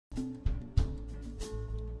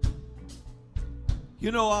You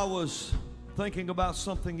know, I was thinking about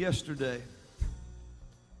something yesterday,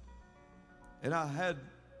 and I had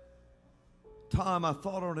time, I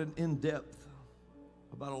thought on it in depth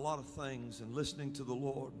about a lot of things and listening to the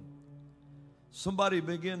Lord. Somebody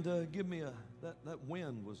began to give me that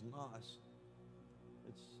wind was nice.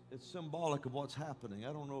 It's symbolic of what's happening.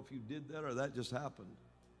 I don't know if you did that or that just happened.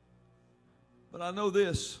 But I know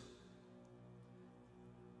this.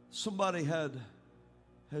 Somebody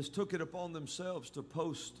has took it upon themselves to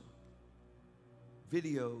post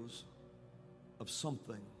videos of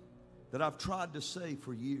something that I've tried to say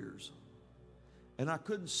for years. And I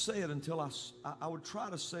couldn't say it until I would try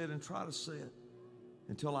to say it and try to say it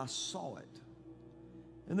until I saw it.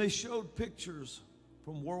 And they showed pictures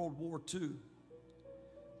from World War II.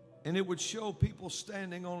 And it would show people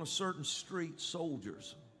standing on a certain street,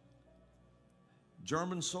 soldiers,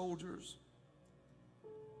 German soldiers,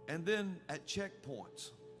 and then at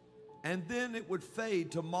checkpoints. And then it would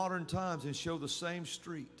fade to modern times and show the same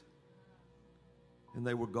street. And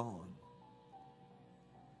they were gone.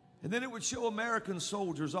 And then it would show American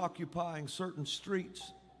soldiers occupying certain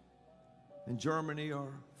streets in Germany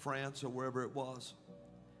or France or wherever it was.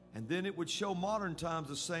 And then it would show modern times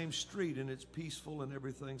the same street, and it's peaceful and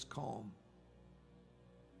everything's calm.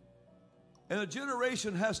 And a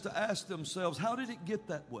generation has to ask themselves, how did it get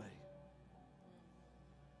that way?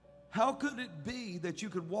 How could it be that you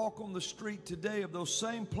could walk on the street today of those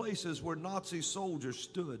same places where Nazi soldiers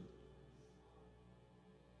stood?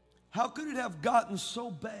 How could it have gotten so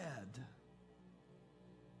bad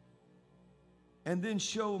and then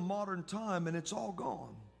show modern time and it's all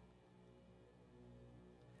gone?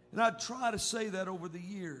 And I try to say that over the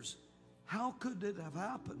years. How could it have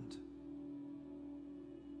happened?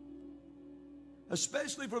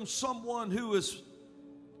 Especially from someone who is,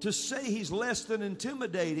 to say he's less than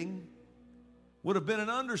intimidating would have been an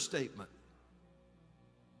understatement.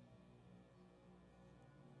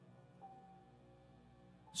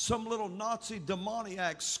 Some little Nazi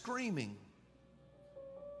demoniac screaming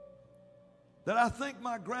that I think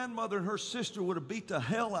my grandmother and her sister would have beat the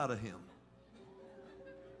hell out of him.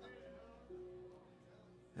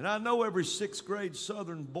 And I know every sixth grade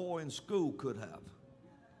Southern boy in school could have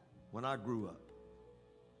when I grew up.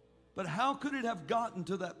 But how could it have gotten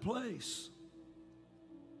to that place?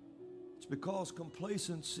 It's because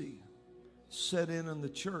complacency set in the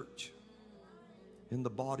church, in the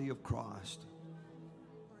body of Christ.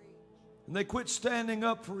 And they quit standing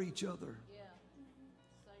up for each other.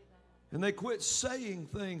 And they quit saying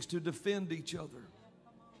things to defend each other.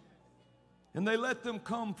 And they let them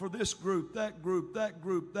come for this group, that group, that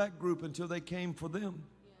group, that group until they came for them.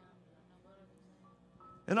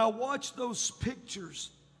 And I watched those pictures,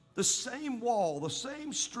 the same wall, the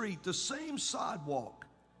same street, the same sidewalk.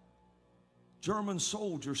 German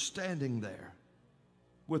soldiers standing there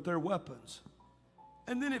with their weapons.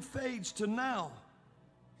 And then it fades to now.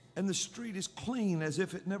 And the street is clean as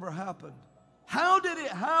if it never happened. How did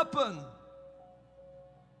it happen?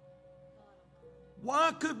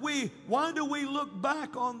 Why do we look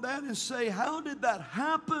back on that and say, how did that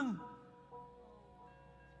happen?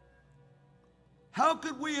 How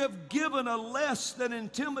could we have given a less than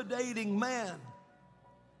intimidating man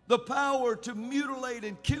the power to mutilate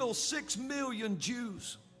and kill 6 million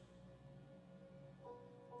Jews?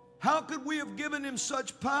 How could we have given him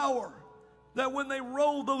such power that when they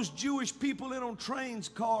rolled those Jewish people in on trains,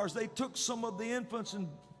 cars, they took some of the infants and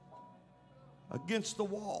against the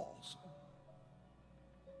walls?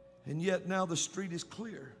 And yet now the street is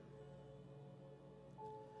clear.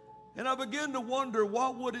 And I begin to wonder,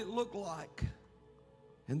 what would it look like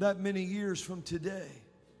in that many years from today?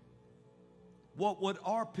 What would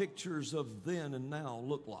our pictures of then and now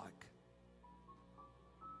look like?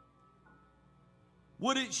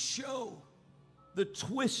 Would it show the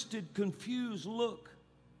twisted, confused look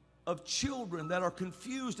of children that are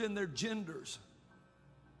confused in their genders,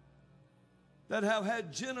 that have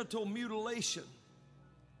had genital mutilation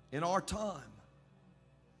in our time,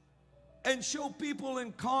 and show people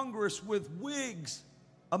in Congress with wigs,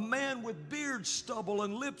 a man with beard stubble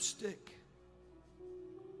and lipstick,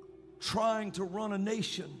 trying to run a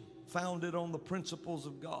nation founded on the principles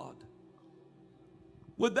of God?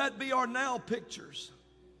 Would that be our now pictures?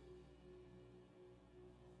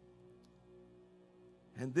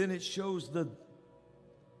 And then it shows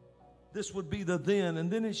this would be the then,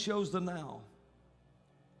 and then it shows the now.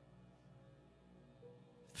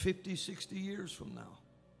 50, 60 years from now,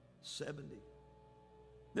 70.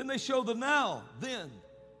 Then they show the now, then.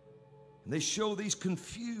 And they show these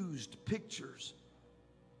confused pictures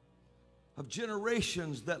of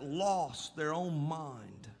generations that lost their own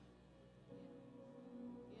mind.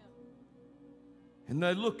 And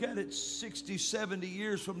they look at it 60, 70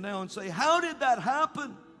 years from now and say, how did that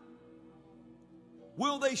happen?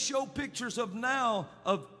 Will they show pictures of now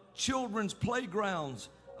of children's playgrounds,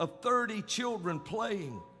 of 30 children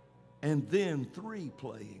playing, and then 3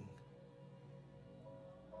 playing?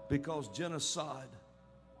 Because genocide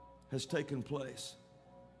has taken place.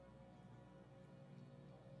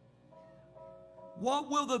 What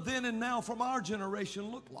will the then and now from our generation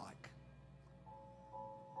look like?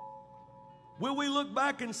 Will we look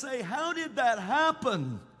back and say, how did that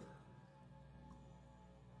happen?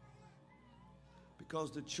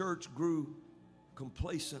 Because the church grew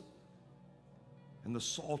complacent and the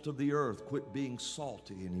salt of the earth quit being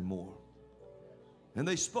salty anymore. And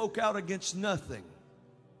they spoke out against nothing.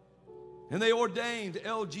 And they ordained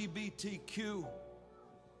LGBTQ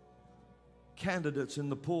candidates in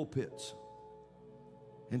the pulpits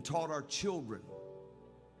and taught our children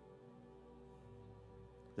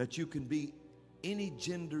that you can be any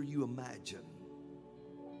gender you imagine.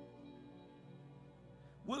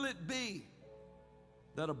 Will it be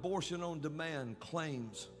that abortion on demand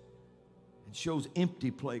claims and shows empty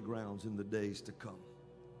playgrounds in the days to come?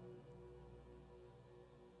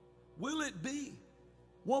 Will it be?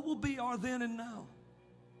 What will be our then and now?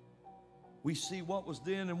 We see what was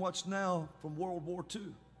then and what's now from World War II.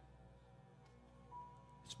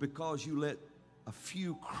 It's because you let a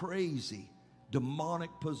few crazy, demonic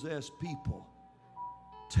possessed people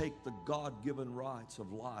take the God-given rights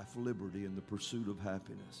of life, liberty, and the pursuit of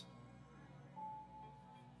happiness.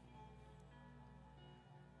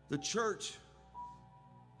 The church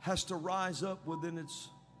has to rise up within its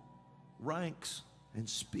ranks and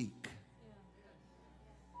speak.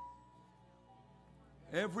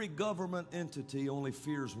 Every government entity only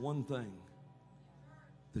fears one thing: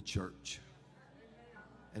 the church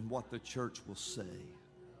and what the church will say.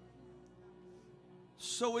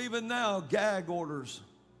 So even now, gag orders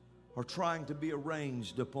are trying to be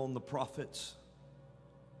arranged upon the prophets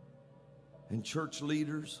and church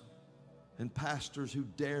leaders and pastors who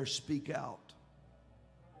dare speak out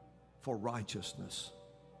for righteousness.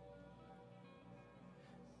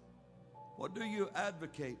 What do you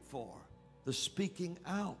advocate for? The speaking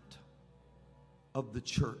out of the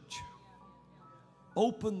church.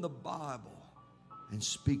 Open the Bible and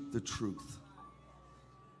speak the truth.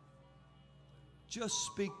 Just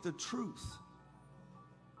speak the truth.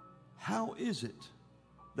 How is it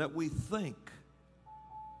that we think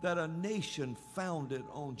that a nation founded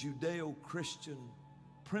on Judeo-Christian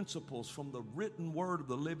principles from the written word of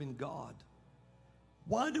the living God,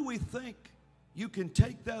 why do we think you can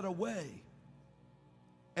take that away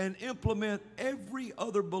and implement every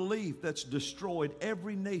other belief that's destroyed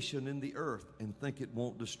every nation in the earth and think it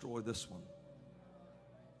won't destroy this one?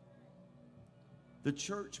 The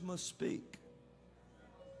church must speak.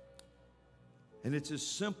 And it's as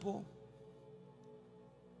simple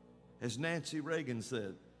as Nancy Reagan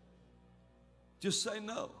said. Just say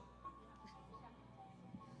no.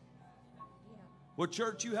 Well,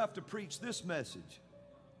 church, you have to preach this message.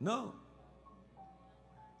 No.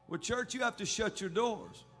 Well, church, you have to shut your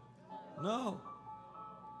doors. No.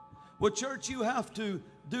 Well, church, you have to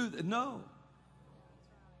do that. No.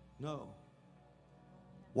 No.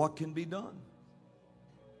 What can be done?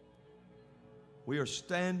 We are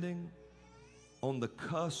standing on the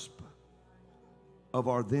cusp of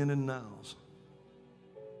our then and nows.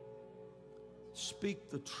 Speak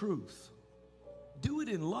the truth. Do it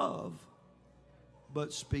in love,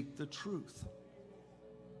 but speak the truth.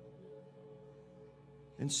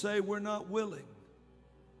 And say we're not willing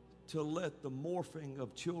to let the morphing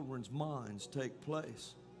of children's minds take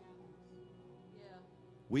place.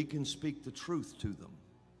 We can speak the truth to them.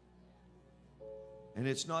 And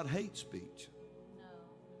it's not hate speech.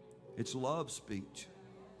 It's love speech.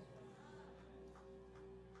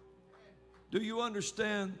 Do you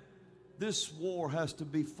understand? This war has to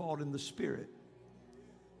be fought in the spirit,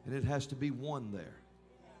 and it has to be won there.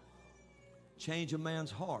 Change a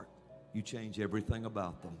man's heart, you change everything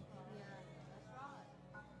about them.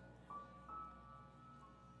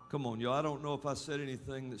 Come on, y'all. I don't know if I said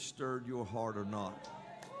anything that stirred your heart or not,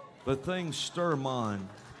 but things stir mine.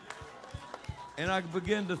 And I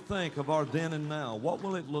begin to think of our then and now. What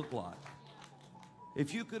will it look like?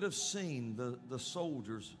 If you could have seen the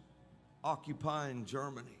soldiers occupying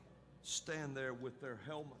Germany stand there with their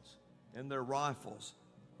helmets and their rifles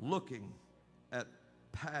looking at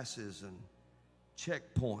passes and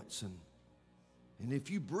checkpoints, and if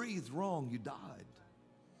you breathed wrong, you died.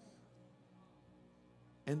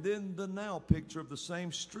 And then the now picture of the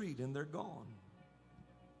same street, and they're gone.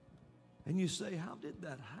 And you say, how did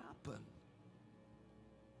that happen?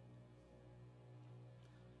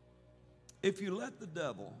 If you let the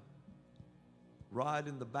devil ride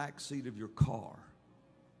in the back seat of your car,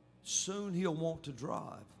 soon he'll want to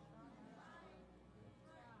drive.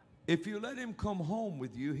 If you let him come home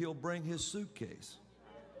with you, he'll bring his suitcase.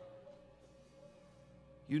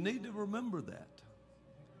 You need to remember that.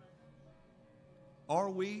 Are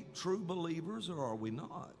we true believers or are we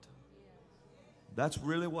not? That's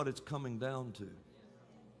really what it's coming down to.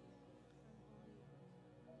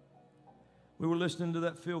 We were listening to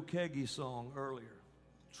that Phil Keaggy song earlier,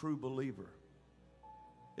 True Believer.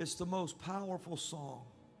 It's the most powerful song.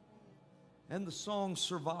 And the song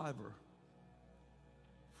Survivor,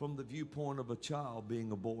 from the viewpoint of a child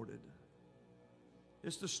being aborted.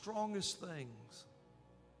 It's the strongest things.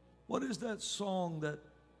 What is that song that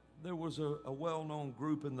there was a well-known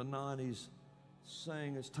group in the 90s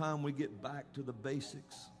saying, it's time we get back to the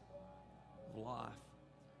basics of life?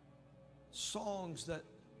 Songs that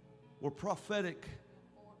were prophetic.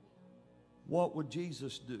 What would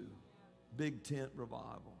Jesus do? Big tent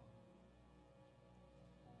revival.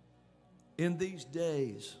 In these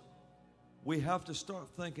days, we have to start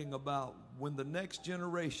thinking about when the next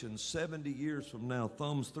generation, 70 years from now,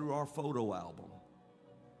 thumbs through our photo album.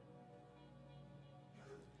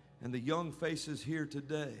 And the young faces here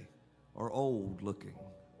today are old looking.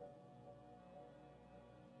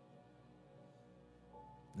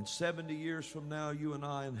 And 70 years from now, you and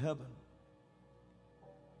I in heaven,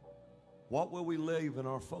 what will we leave in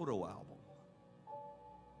our photo album?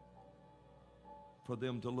 For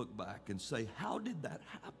them to look back and say, how did that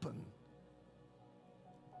happen?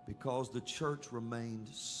 Because the church remained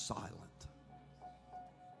silent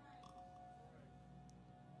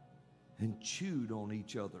and chewed on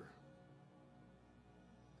each other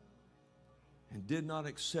and did not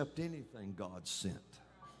accept anything God sent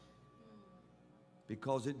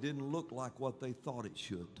because it didn't look like what they thought it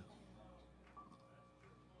should,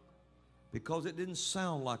 because it didn't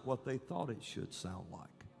sound like what they thought it should sound like.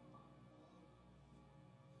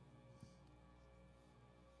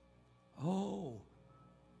 Oh,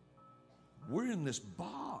 we're in this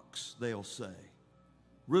box, they'll say.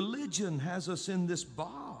 Religion has us in this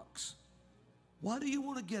box. Why do you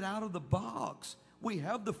want to get out of the box? We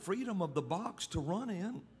have the freedom of the box to run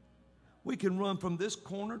in. We can run from this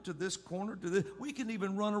corner to this corner to this. We can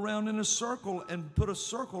even run around in a circle and put a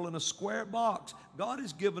circle in a square box. God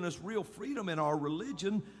has given us real freedom in our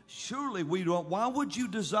religion. Surely we don't. Why would you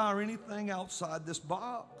desire anything outside this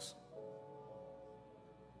box?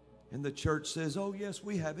 And the church says, oh, yes,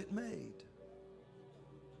 we have it made.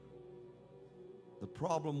 The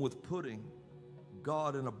problem with putting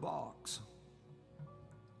God in a box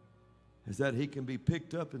is that he can be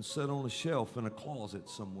picked up and set on a shelf in a closet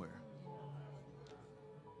somewhere.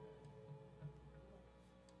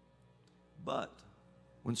 But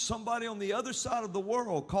when somebody on the other side of the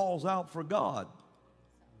world calls out for God,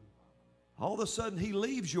 all of a sudden he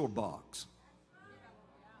leaves your box.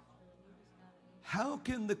 How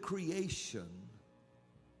can the creation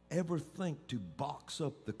ever think to box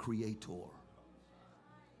up the Creator?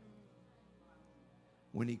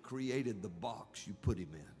 When he created the box you put him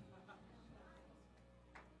in.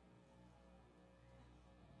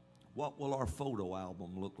 What will our photo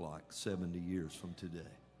album look like 70 years from today?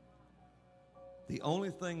 The only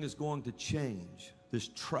thing that's going to change this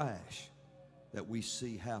trash that we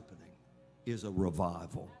see happening is a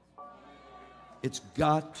revival. It's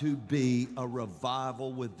got to be a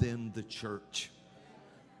revival within the church.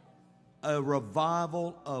 A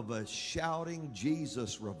revival of a shouting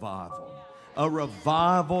Jesus revival. A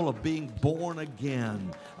revival of being born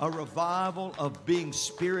again. A revival of being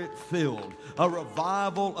spirit-filled. A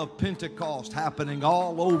revival of Pentecost happening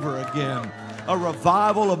all over again. A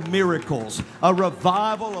revival of miracles. A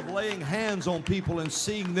revival of laying hands on people and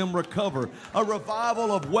seeing them recover. A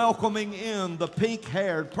revival of welcoming in the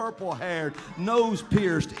pink-haired, purple-haired,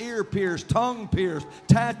 nose-pierced, ear-pierced, tongue-pierced,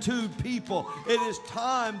 tattooed people. It is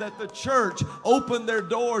time that the church open their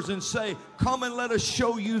doors and say, come and let us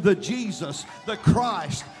show you the Jesus, the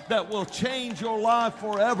Christ that will change your life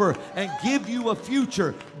forever and give you a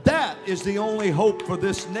future. That is the only hope for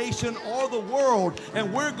this nation or the world,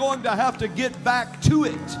 and we're going to have to get back to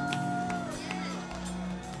it.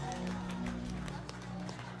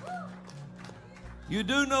 You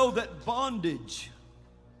do know that bondage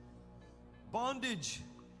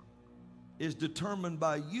is determined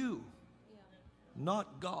by you,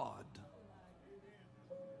 not God.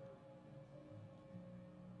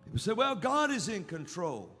 People say, well, God is in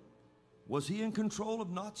control. Was he in control of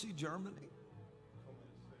Nazi Germany?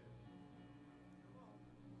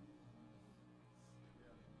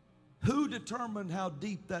 Who determined how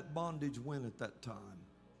deep that bondage went at that time?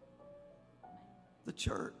 The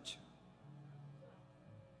church.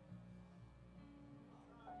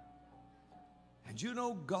 And you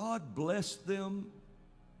know, God blessed them,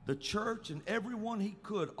 the church, and everyone he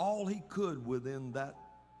could, all he could within that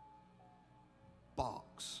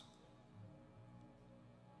box.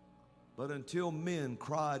 But until men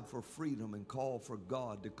cried for freedom and called for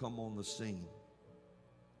God to come on the scene,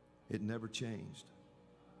 it never changed.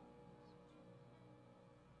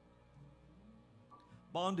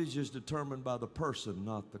 Bondage is determined by the person,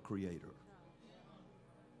 not the Creator.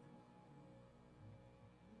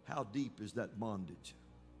 How deep is that bondage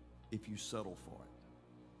if you settle for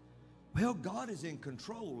it? Well, God is in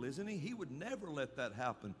control, isn't he? He would never let that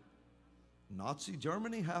happen. Nazi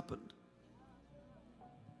Germany happened.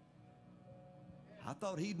 I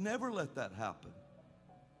thought he'd never let that happen.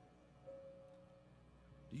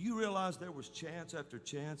 Do you realize there was chance after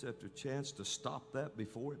chance after chance to stop that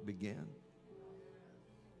before it began?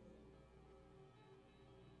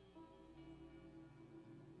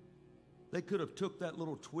 They could have took that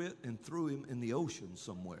little twit and threw him in the ocean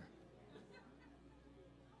somewhere.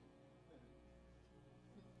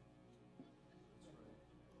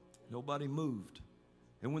 Nobody moved.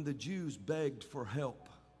 And when the Jews begged for help,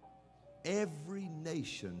 every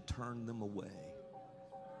nation turned them away.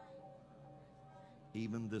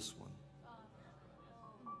 Even this one.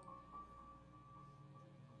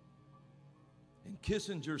 And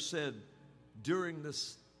Kissinger said during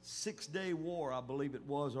this 6-day war, I believe it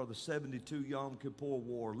was, or the 72 Yom Kippur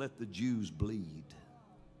War, let the Jews bleed.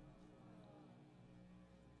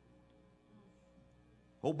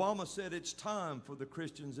 Obama said it's time for the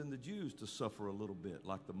Christians and the Jews to suffer a little bit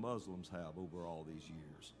like the Muslims have over all these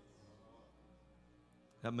years.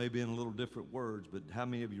 That may be in a little different words, but how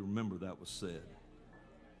many of you remember that was said?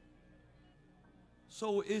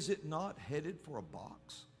 So is it not headed for a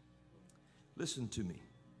box? Listen to me.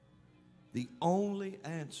 The only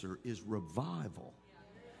answer is revival.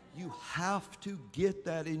 You have to get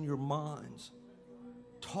that in your minds.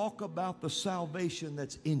 Talk about the salvation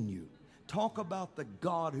that's in you. Talk about the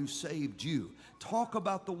God who saved you. Talk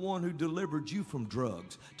about the one who delivered you from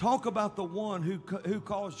drugs. Talk about the one who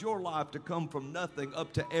caused your life to come from nothing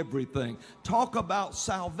up to everything. Talk about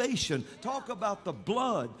salvation. Talk about the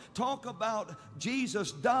blood. Talk about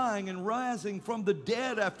Jesus dying and rising from the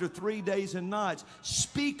dead after 3 days and nights.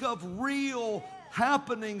 Speak of real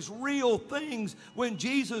happenings, real things. When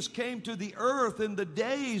Jesus came to the earth in the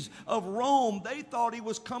days of Rome, they thought he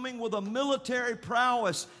was coming with a military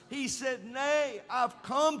prowess. He said, nay, I've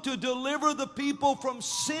come to deliver the people from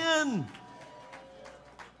sin.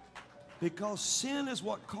 Because sin is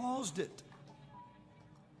what caused it.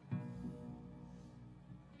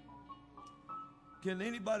 Can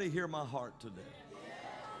anybody hear my heart today?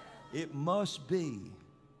 It must be.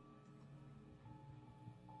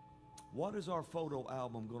 What is our photo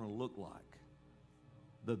album going to look like?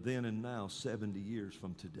 The then and now, 70 years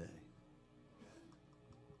from today.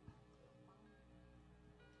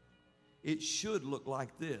 It should look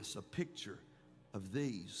like this, a picture of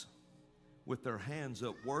these with their hands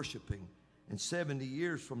up worshiping. And 70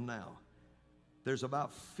 years from now, there's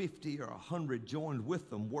about 50 or 100 joined with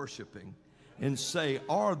them worshiping and say,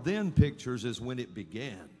 our then pictures is when it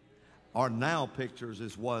began. Our now pictures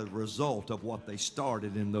is what a result of what they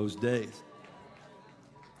started in those days.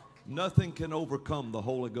 Nothing can overcome the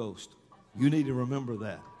Holy Ghost. You need to remember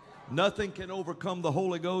that. Nothing can overcome the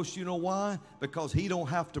Holy Ghost. You know why? Because he don't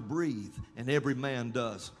have to breathe, and every man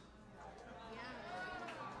does.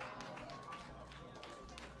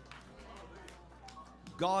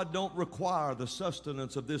 God don't require the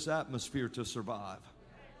sustenance of this atmosphere to survive.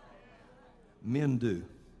 Men do,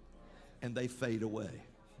 and they fade away.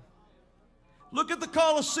 Look at the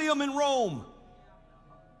Colosseum in Rome,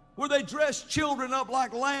 where they dressed children up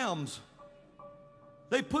like lambs.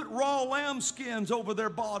 They put raw lamb skins over their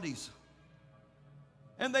bodies.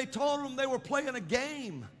 And they told them they were playing a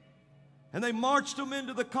game. And they marched them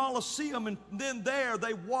into the Colosseum, and then there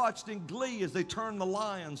they watched in glee as they turned the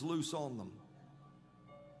lions loose on them.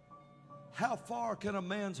 How far can a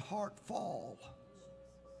man's heart fall?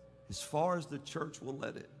 As far as the church will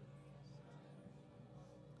let it.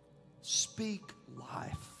 Speak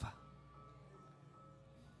life.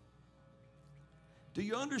 Do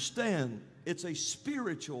you understand? It's a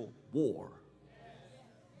spiritual war.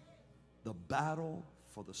 The battle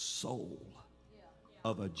for the soul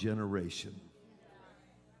of a generation.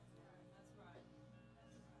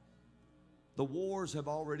 The wars have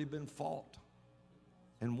already been fought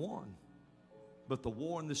and won, but the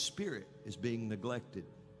war in the spirit is being neglected.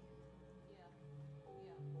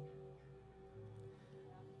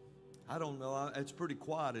 I don't know. It's pretty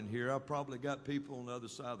quiet in here. I've probably got people on the other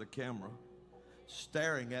side of the camera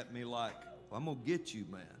staring at me like, I'm going to get you,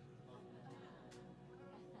 man.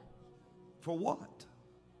 For what?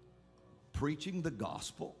 Preaching the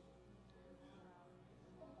gospel.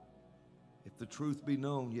 If the truth be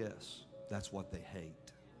known, yes, that's what they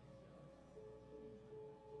hate.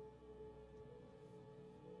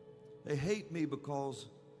 They hate me because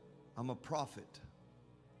I'm a prophet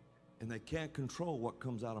and they can't control what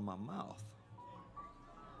comes out of my mouth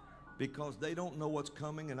because they don't know what's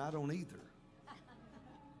coming and I don't either.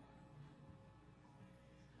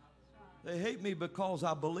 They hate me because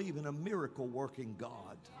I believe in a miracle working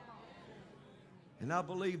God. And I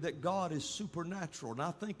believe that God is supernatural. And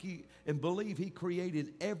I think believe He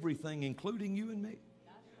created everything, including you and me.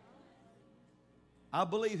 I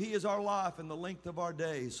believe He is our life and the length of our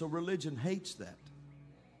days. So religion hates that.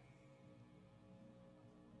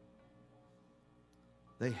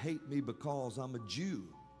 They hate me because I'm a Jew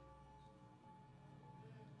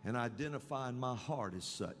and identify in my heart as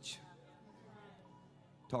such.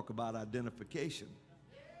 Talk about identification.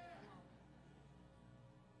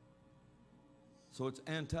 So it's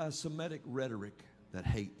anti-Semitic rhetoric that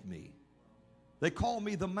hate me. They call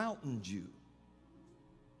me the Mountain Jew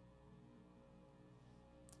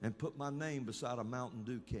and put my name beside a Mountain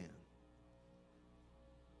Dew can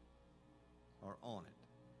or on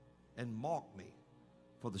it and mock me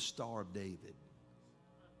for the Star of David.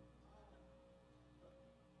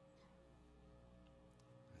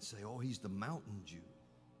 And say, oh, he's the Mountain Jew.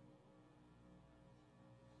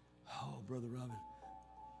 Oh, Brother Robin,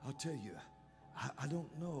 I'll tell you, I don't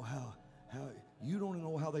know how you don't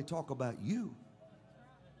know how they talk about you.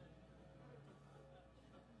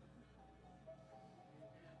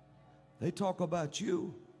 They talk about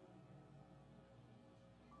you.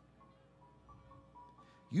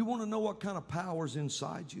 You want to know what kind of power's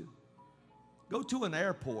inside you? Go to an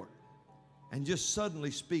airport and just suddenly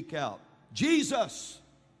speak out, Jesus,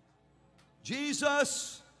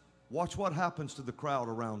 Jesus. Watch what happens to the crowd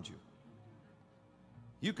around you.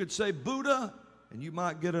 You could say Buddha, and you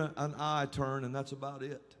might get an eye turn, and that's about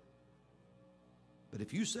it. But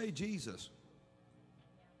if you say Jesus,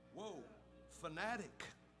 whoa, fanatic.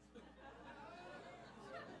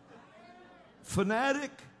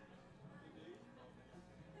 Fanatic.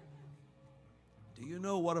 Do you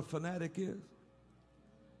know what a fanatic is?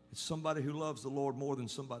 It's somebody who loves the Lord more than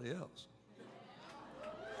somebody else.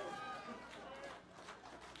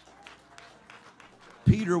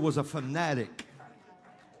 Peter was a fanatic.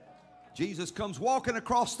 Jesus comes walking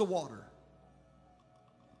across the water.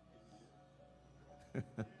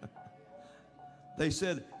 They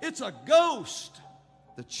said, it's a ghost.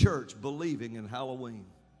 The church believing in Halloween.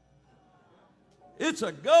 It's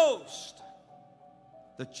a ghost.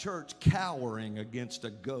 The church cowering against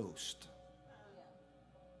a ghost.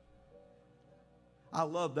 I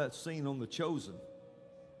love that scene on The Chosen.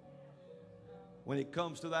 When it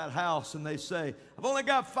comes to that house and they say, I've only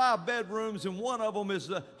got 5 bedrooms and one of them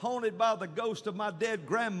is haunted by the ghost of my dead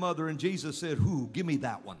grandmother. And Jesus said, who? Give me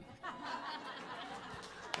that one.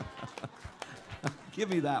 Give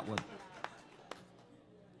me that one.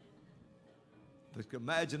 But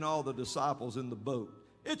imagine all the disciples in the boat.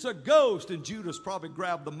 It's a ghost. And Judas probably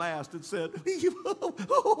grabbed the mast and said,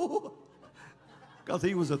 because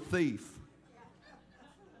he was a thief.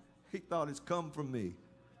 He thought it's come from me.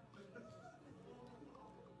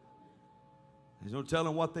 There's no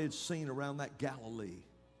telling what they had seen around that Galilee.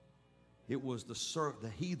 It was the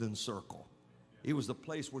heathen circle. It was the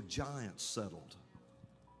place where giants settled.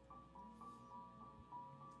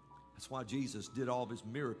 That's why Jesus did all of his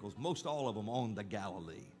miracles, most all of them on the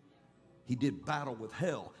Galilee. He did battle with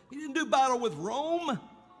hell. He didn't do battle with Rome.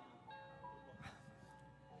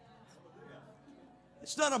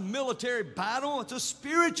 It's not a military battle. It's a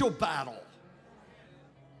spiritual battle.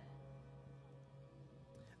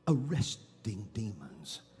 Arresting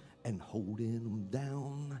demons and holding them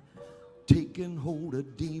down. Taking hold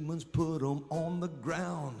of demons, put them on the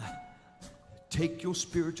ground. Take your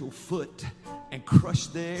spiritual foot and crush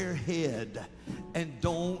their head. And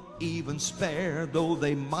don't even spare, though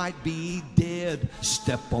they might be dead.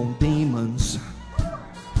 Step on demons.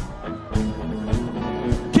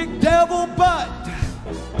 Kick devil butt.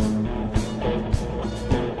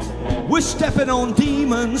 We're stepping on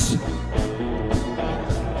demons.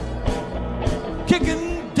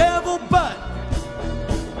 Kicking devil butt.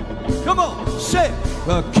 Come on, say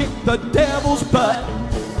it. Kick the devil's butt.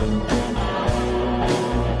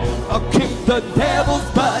 Kick the devil's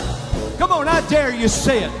butt. Come on, I dare you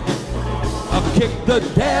say it. Kick the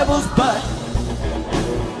devil's butt.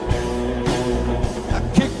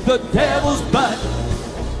 Kick the devil's butt.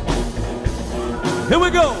 Here we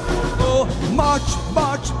go. Oh, march,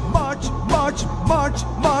 march, march, march, march,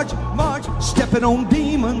 march, march. Stepping on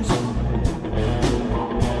demons.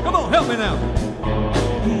 Come on, help. Help me now.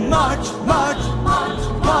 March, march, march,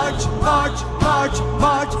 march, march, march,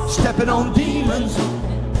 march, stepping on demons.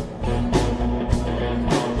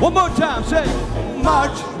 One more time, say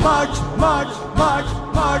march, march, march, march,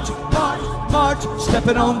 march, march, march,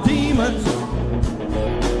 stepping on demons.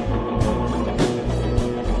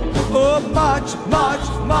 Oh, march, march,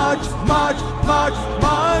 march, march, march,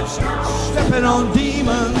 march, stepping on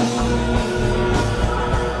demons.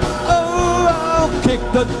 Oh, I'll kick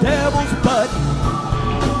the devil's butt.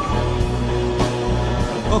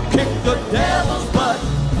 I'll kick the devil's butt.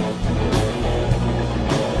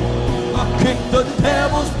 I'll kick the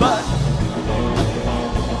devil's butt.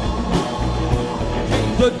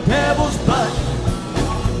 Kick the devil's butt.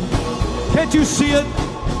 Can't you see it?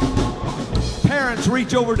 Parents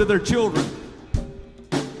reach over to their children,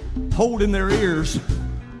 holding their ears.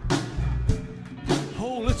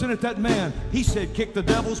 Oh, listen at that man. He said, kick the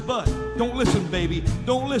devil's butt. Don't listen, baby.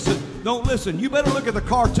 Don't listen. Don't listen. You better look at the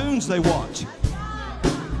cartoons they watch.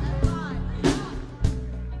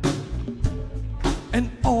 And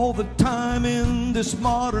all the time in this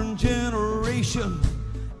modern generation,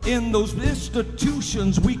 in those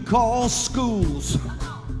institutions we call schools,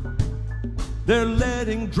 they're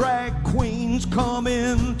letting drag queens come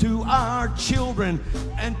into our children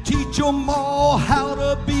and teach them all how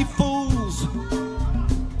to be fools.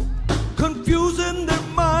 Confusing their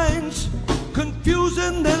minds,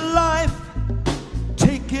 confusing their life,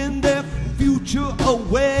 taking their future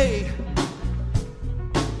away.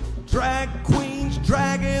 Drag queens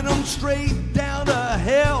dragging them straight down to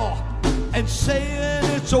hell and saying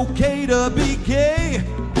it's okay to be gay.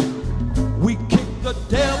 We kick the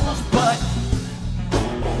devil's butt.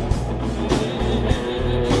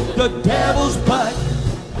 The devil's butt.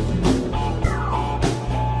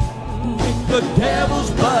 Kick the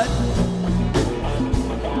devil's butt.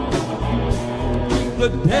 Kick the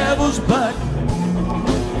devil's butt.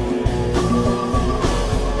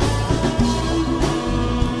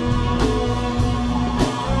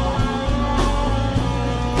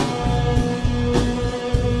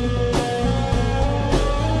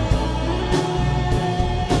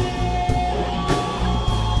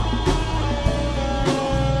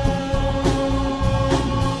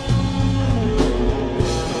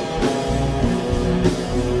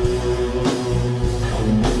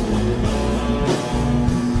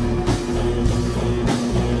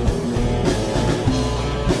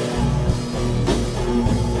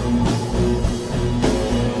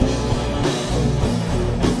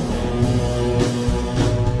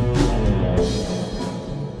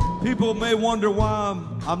 People may wonder why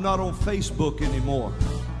I'm not on Facebook anymore.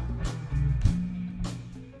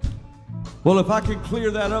 Well, if I can clear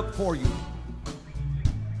that up for you,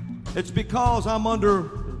 it's because I'm under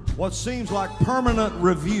what seems like permanent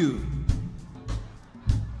review.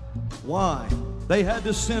 Why? They had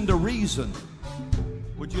to send a reason.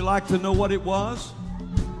 Would you like to know what it was?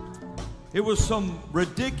 It was some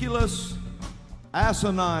ridiculous,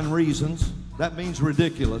 asinine reasons. That means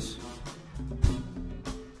ridiculous.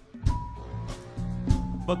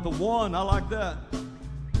 But the one, I like that.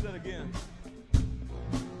 Do that again.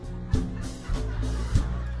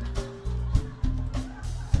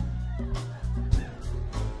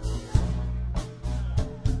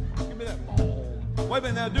 Give me that. Oh. Wait a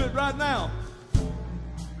minute now, do it right now.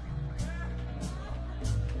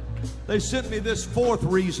 They sent me this fourth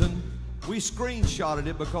reason. We screenshotted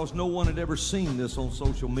it because no one had ever seen this on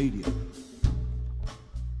social media.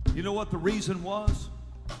 You know what the reason was?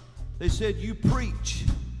 They said, you preach.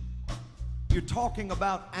 You're talking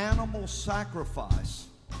about animal sacrifice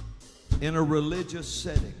in a religious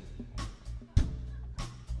setting.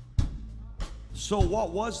 So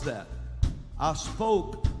what was that? I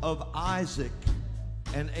spoke of Isaac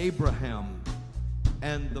and Abraham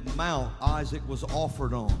and the mount Isaac was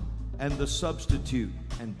offered on and the substitute,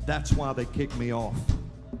 and that's why they kicked me off.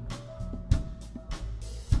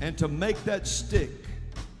 And to make that stick,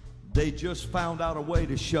 they just found out a way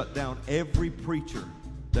to shut down every preacher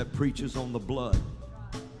that preaches on the blood,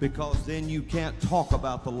 because then you can't talk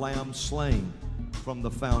about the lamb slain from the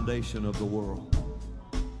foundation of the world.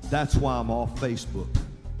 That's why I'm off Facebook.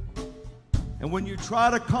 And when you try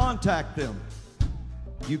to contact them,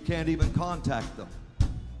 you can't even contact them.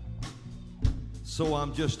 So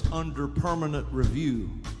I'm just under permanent review.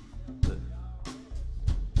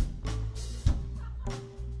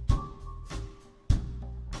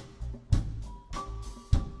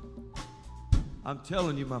 I'm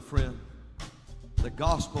telling you, my friend, the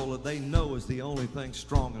gospel that they know is the only thing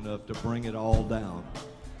strong enough to bring it all down.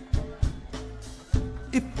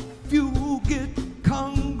 If you get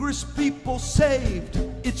Congress people saved,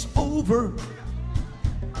 it's over.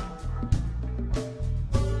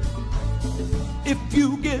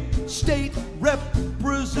 state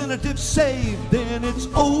representative saved, then it's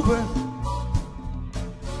over.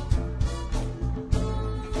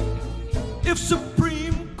 If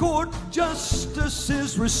Supreme Court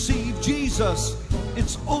justices receive Jesus,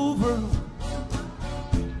 it's over.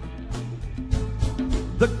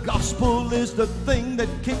 The gospel is the thing that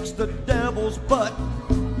kicks the devil's butt.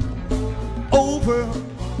 Over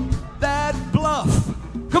that bluff.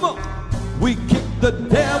 Come on. We kick the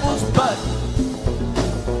devil's butt.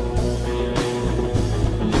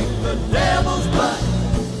 Kick the devil's butt.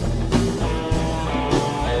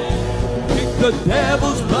 Kick the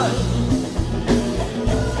devil's butt.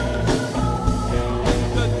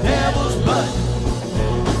 Kick the devil's butt.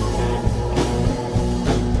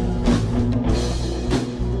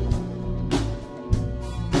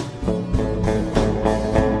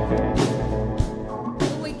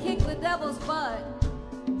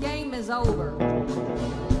 Over.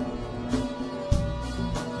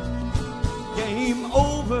 Game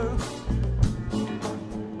over.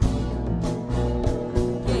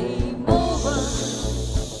 Game over.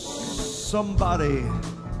 Somebody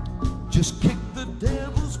just kick the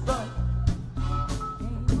devil's butt.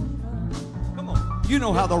 Come on. You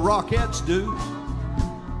know how the Rockettes do.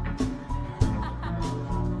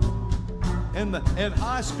 In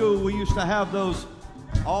high school, we used to have those,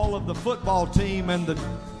 all of the football team and the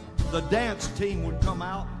dance team would come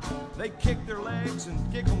out. They'd kick their legs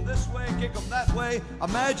and kick them this way, kick them that way.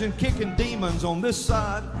 Imagine kicking demons on this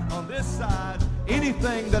side,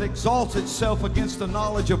 anything that exalts itself against the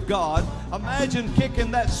knowledge of God. Imagine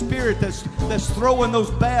kicking that spirit that's throwing those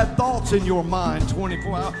bad thoughts in your mind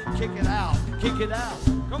 24 hours. Kick it out, kick it out.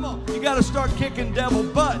 Come on, you got to start kicking devil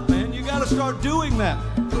butt, man. You got to start doing that.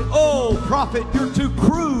 Oh, prophet, you're too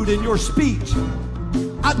crude in your speech.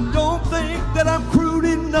 I don't think that I'm crude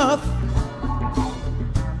enough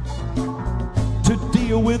to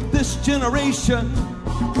deal with this generation.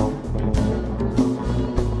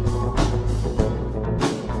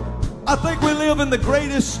 I think we live in the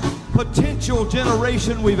greatest potential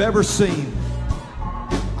generation we've ever seen.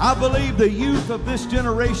 I believe the youth of this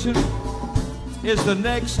generation is the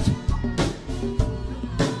next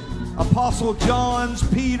Apostle John's,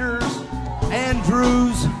 Peter's,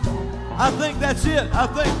 Andrew's. I think that's it. I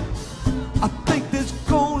think there's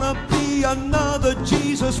gonna be another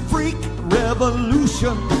Jesus freak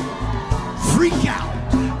revolution. Freak out.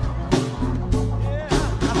 Yeah,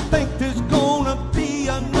 I think there's gonna be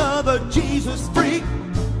another Jesus freak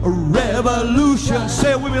revolution.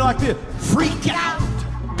 Say it with me like this. Freak out.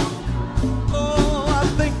 Oh, I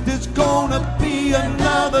think there's gonna be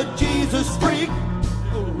another Jesus freak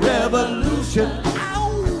revolution.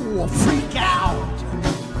 Ow, freak out.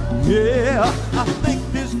 Yeah, I think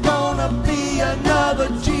there's gonna be another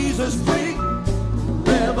Jesus freak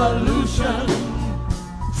revolution.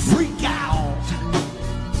 Freak out.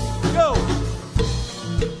 Go.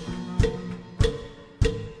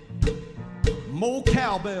 More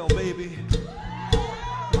cowbell, baby.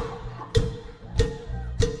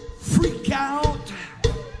 Freak out.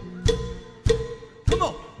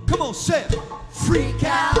 Come on, say it. Freak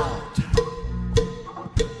out.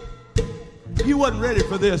 You wasn't ready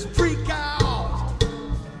for this. Freak out.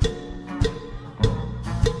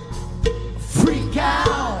 Freak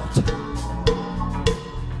out.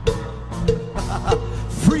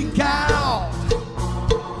 Freak out.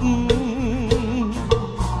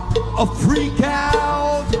 A freak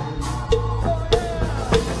out.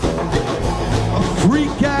 A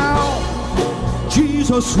freak out.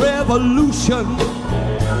 Jesus revolution.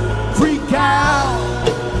 Freak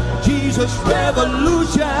out. Jesus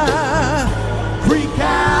revolution. Freak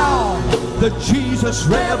out. The Jesus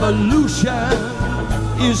revolution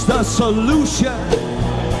is the solution.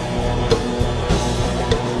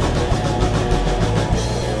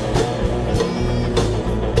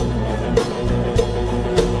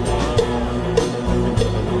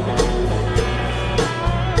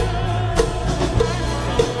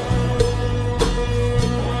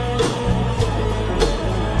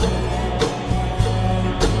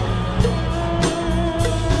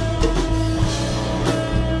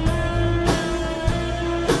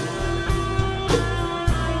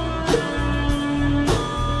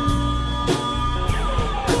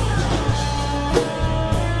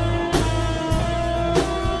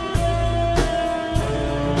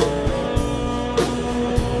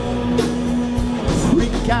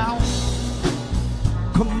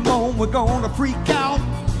 We're gonna freak out.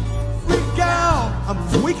 Freak out. I'm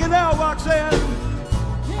freaking out, Roxanne.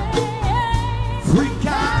 Freak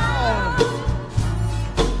out.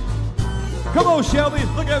 Come on, Shelby.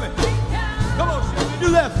 Look at me. Come on, Shelby. Do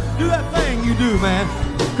that thing you do, man.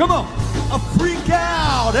 Come on. A freak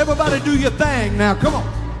out. Everybody do your thing now. Come on.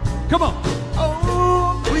 Come on.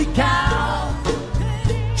 Oh, freak out.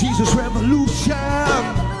 Jesus Revolution.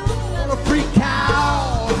 Gonna freak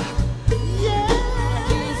out. Yeah.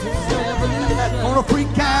 Jesus Revolution. Gonna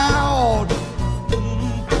freak out.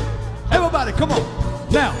 Everybody, come on.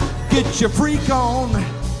 Now, get your freak on.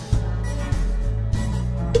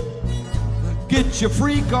 Get your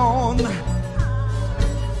freak on.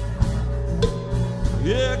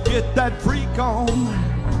 Yeah, get that freak on.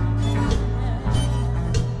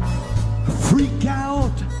 Freak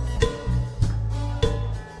out.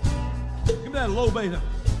 Give me that low bass.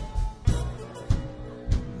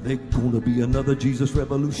 There's gonna be another Jesus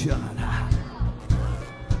revolution.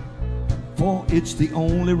 For it's the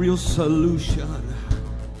only real solution.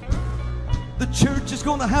 The church is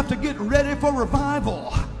gonna have to get ready for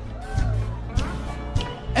revival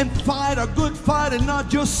and fight a good fight and not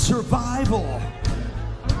just survival.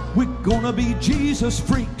 We're gonna be Jesus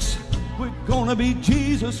freaks. We're gonna be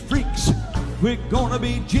Jesus freaks. We're gonna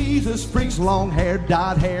be Jesus freaks. Long hair,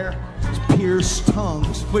 dyed hair, pierced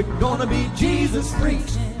tongues. We're gonna be Jesus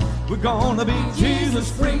freaks. We're gonna be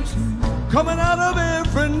Jesus freaks. Coming out of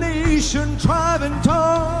every nation, tribe, and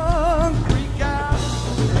tongue. Freak out.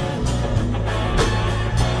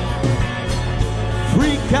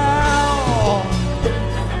 Freak out.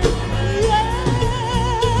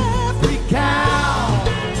 Yeah, freak out.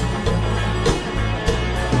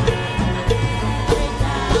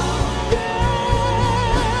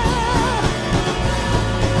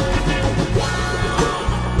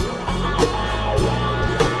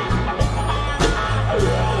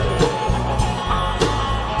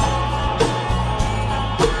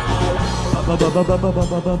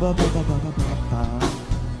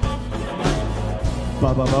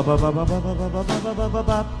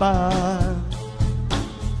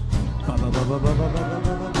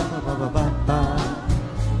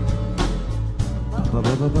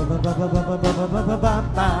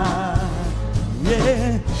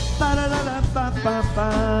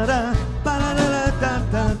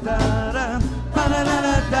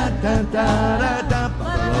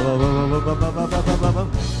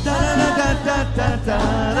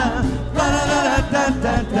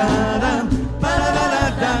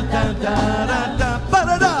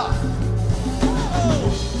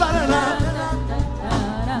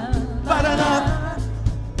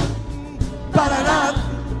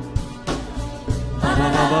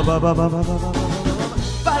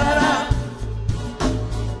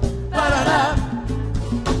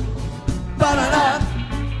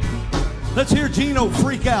 Let's hear Gino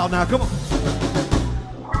freak out now. Come on.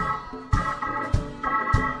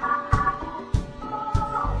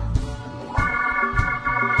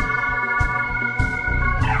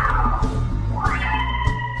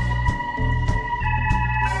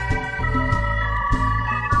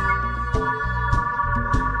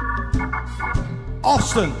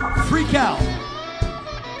 Austin, freak out.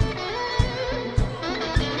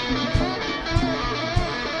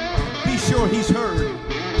 Be sure he's heard.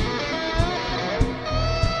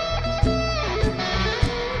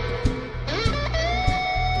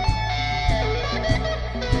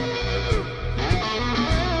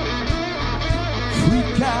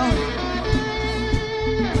 Freak out.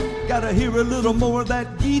 Gotta hear a little more of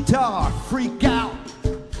that guitar. Freak out.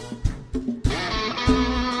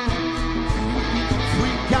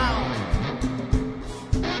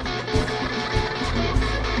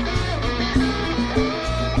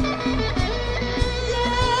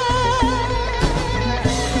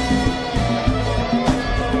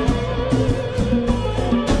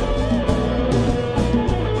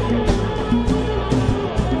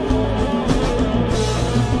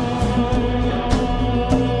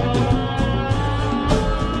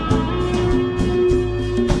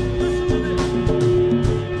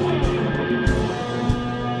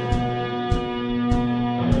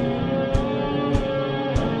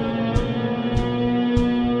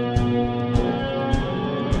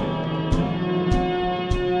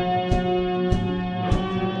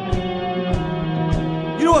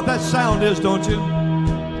 You know what that sound is, don't you?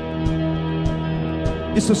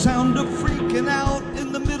 It's the sound of freaking out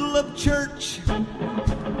in the middle of church.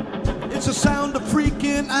 It's the sound of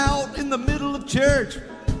freaking out in the middle of church.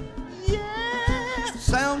 Yeah,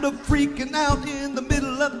 sound of freaking out in the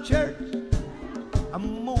middle of church.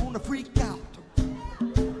 I'm gonna freak out.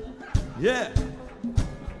 Yeah.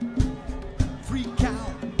 Freak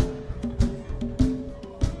out.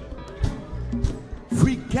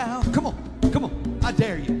 Freak out. Come on. Come on. I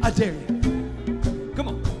dare you. I dare you. Come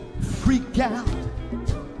on. Freak out.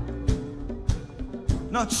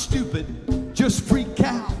 Not stupid. Just freak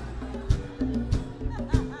out.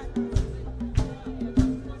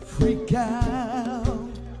 freak out.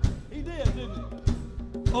 He did, didn't he?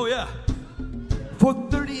 Oh, yeah. For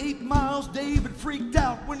 38 miles, David freaked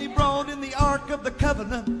out when he brought in the Ark of the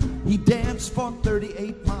Covenant. He danced for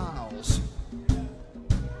 38 miles.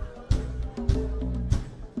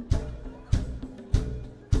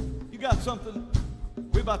 You got something?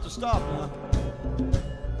 We're about to stop now.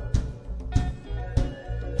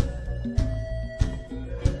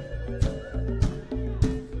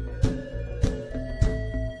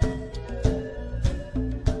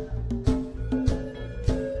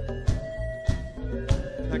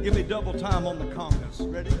 Now give me double time on the congas.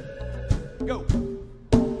 Ready? Go.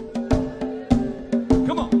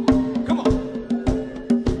 Come on. Come on.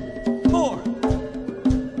 4.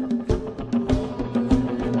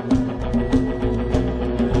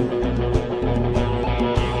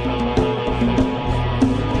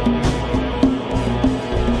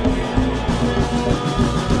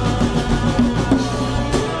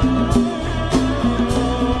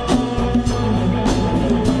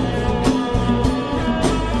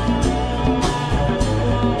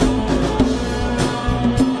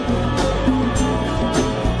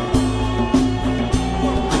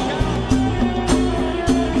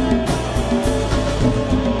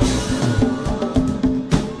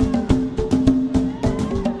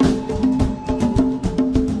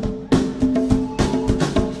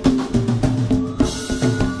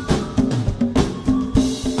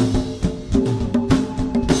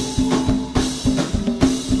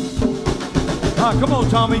 Come on,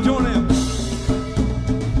 Tommy, join in.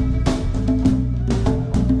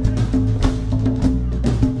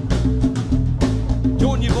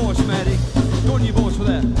 Join your voice, Maddie. Join your voice for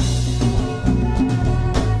that.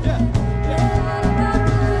 Yeah, yeah, yeah.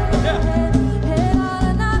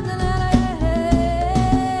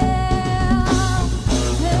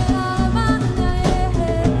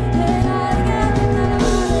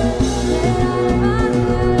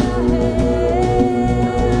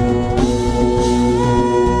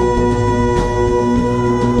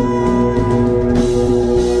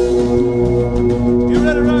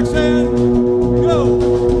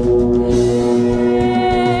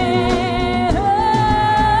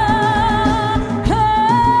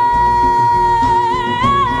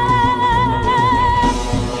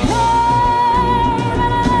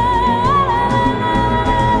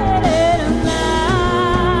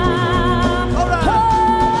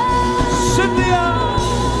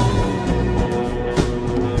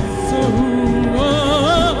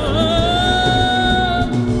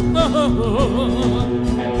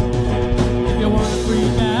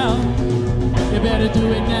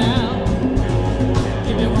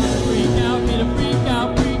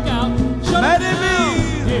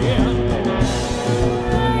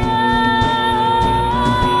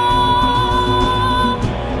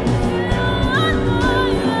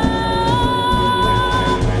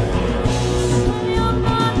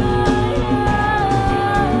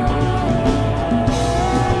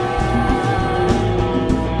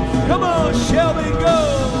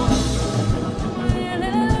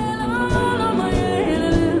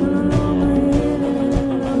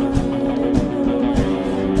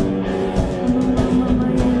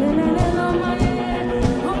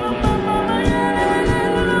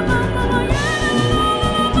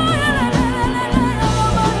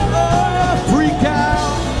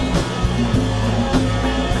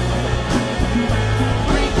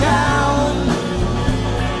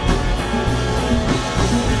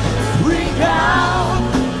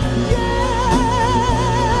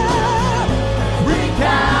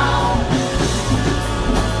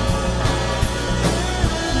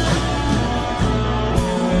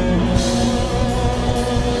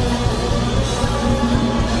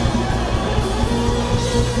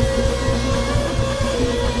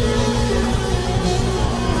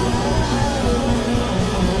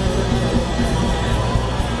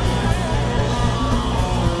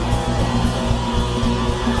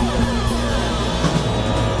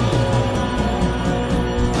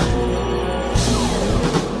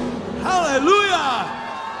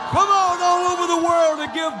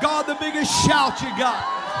 Give God the biggest shout you got.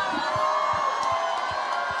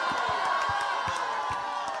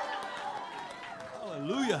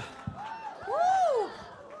 Hallelujah. Woo!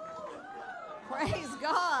 Praise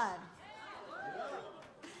God.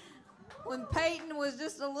 When Peyton was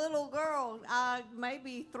just a little girl,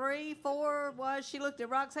 maybe 3, 4 was, she looked at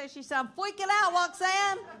Roxanne. She said, "I'm freaking out,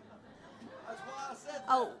 Roxanne." That's why I said that.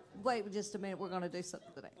 Oh, wait just a minute. We're going to do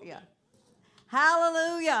something today. Yeah.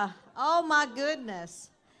 Hallelujah. Oh, my goodness.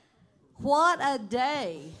 What a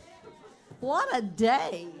day. What a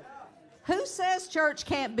day. Who says church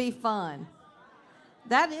can't be fun?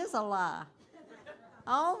 That is a lie.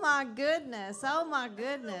 Oh my goodness. Oh my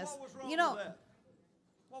goodness. What was wrong You know, with that?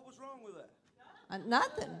 What was wrong with that?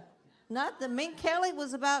 nothing. Nothing. Me and Kelly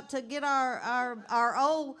was about to get our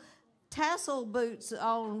old tassel boots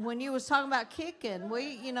on when you was talking about kicking.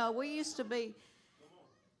 We used to be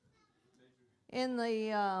in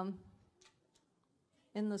the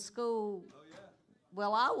school.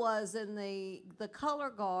 Well, I was in the color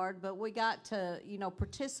guard, but we got to,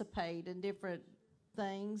 participate in different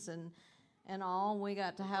things and all. We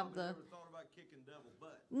got to have the. Never thought about kicking devil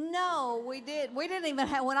butt. No, we did. We didn't even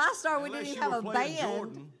have. When I started, Unless we didn't you even have were a playing band.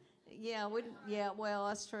 Jordan. Yeah, well,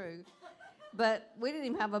 that's true. But we didn't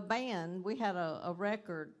even have a band. We had a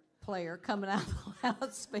record player coming out of the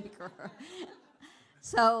loudspeaker.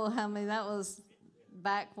 So, I mean, that was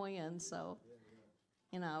back when. So,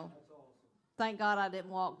 thank God I didn't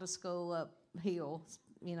walk to school uphill,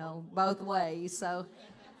 both ways. So,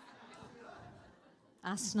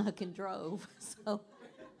 I snuck and drove. So,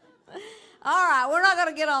 all right, we're not going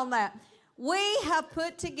to get on that. We have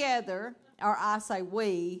put together, or I say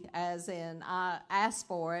we, as in I asked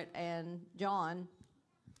for it, and John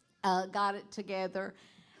got it together,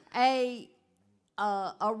 a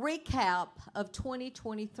recap of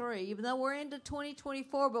 2023, even though we're into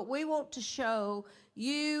 2024, but we want to show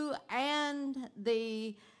you and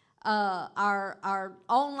the our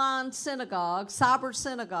online synagogue, cyber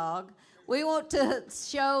synagogue, we want to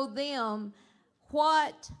show them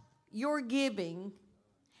what you're giving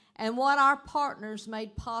and what our partners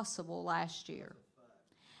made possible last year.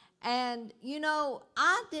 And,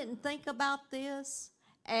 I didn't think about this,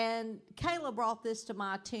 and Kayla brought this to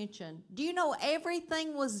my attention. Do you know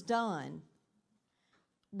everything was done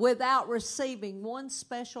without receiving one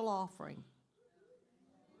special offering?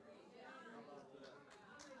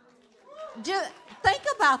 Just think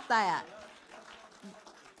about that.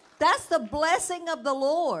 That's the blessing of the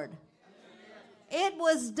Lord. It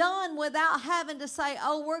was done without having to say,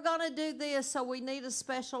 oh, we're going to do this, so we need a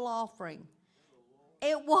special offering.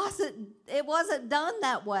 It wasn't done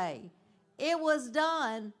that way. It was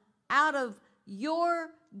done out of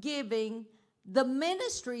your giving, the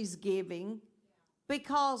ministry's giving,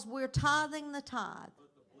 because we're tithing the tithe.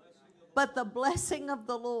 But the blessing of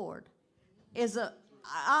the Lord is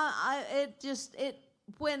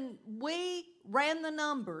when we ran the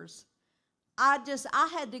numbers, I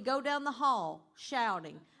had to go down the hall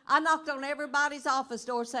shouting. I knocked on everybody's office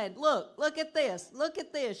door saying, look at this,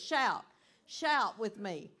 shout with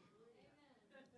me.